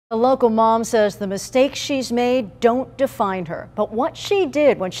A local mom says the mistakes she's made don't define her, but what she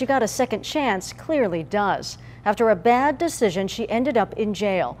did when she got a second chance clearly does. After a bad decision, she ended up in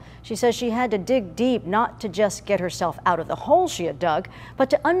jail. She says she had to dig deep not to just get herself out of the hole she had dug, but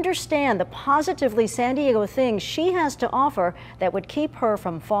to understand the positively San Diego things she has to offer that would keep her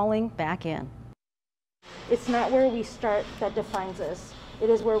from falling back in. It's not where we start that defines us. It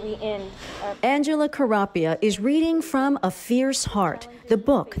is where we end. Angela Carapia is reading from A Fierce Heart, the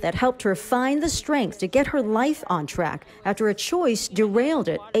book that helped her find the strength to get her life on track after a choice derailed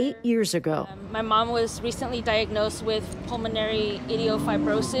it 8 years ago. My mom was recently diagnosed with pulmonary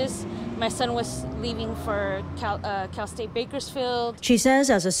idiofibrosis. My son was leaving for Cal State Bakersfield. She says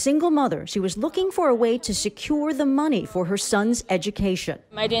as a single mother, she was looking for a way to secure the money for her son's education.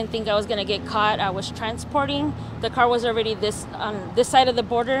 I didn't think I was going to get caught. I was transporting. The car was already on this side of the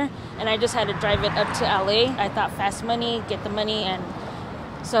border, and I just had to drive it up to LA. I thought fast money, get the money, and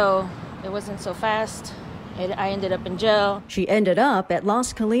so it wasn't so fast. I ended up in jail. She ended up at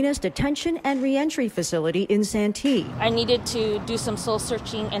Las Colinas Detention and Reentry Facility in Santee. I needed to do some soul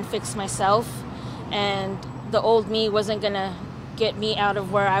searching and fix myself, and the old me wasn't going to get me out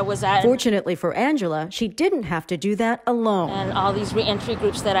of where I was at. Fortunately for Angela, she didn't have to do that alone. And all these reentry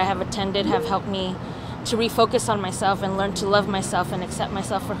groups that I have attended have helped me to refocus on myself and learn to love myself and accept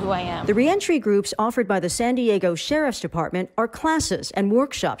myself for who I am. The reentry groups offered by the San Diego Sheriff's Department are classes and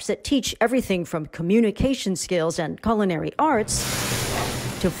workshops that teach everything from communication skills and culinary arts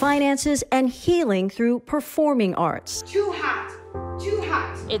to finances and healing through performing arts. Too hot. Too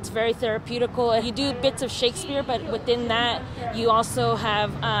hot. It's very therapeutical. You do bits of Shakespeare, but within that, you also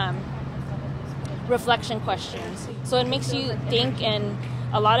have reflection questions. So it makes you think, and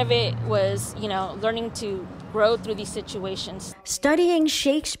a lot of it was, learning to grow through these situations. Studying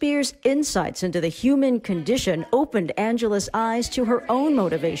Shakespeare's insights into the human condition opened Angela's eyes to her own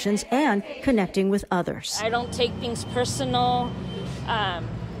motivations and connecting with others. I don't take things personal.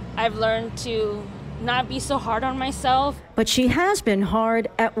 I've learned to not be so hard on myself. But she has been hard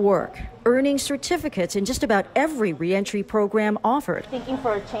at work, earning certificates in just about every reentry program offered. Thinking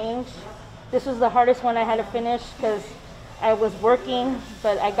for a change. This was the hardest one I had to finish because I was working,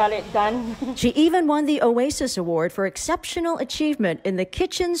 but I got it done. She even won the Oasis Award for Exceptional Achievement in the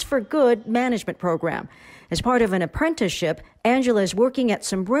Kitchens for Good management program. As part of an apprenticeship, Angela is working at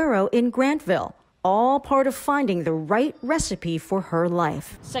Sombrero in Grantville, all part of finding the right recipe for her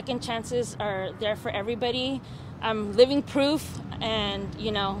life. Second chances are there for everybody. I'm living proof, and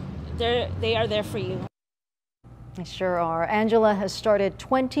they are there for you. They sure are. Angela has started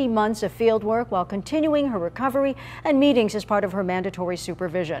 20 months of field work while continuing her recovery and meetings as part of her mandatory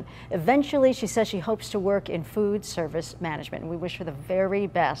supervision. Eventually, she says she hopes to work in food service management, and we wish her the very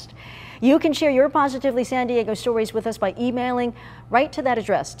best. You can share your Positively San Diego stories with us by emailing right to that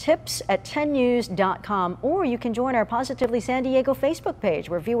address, tips@10news.com, or you can join our Positively San Diego Facebook page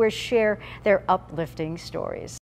where viewers share their uplifting stories.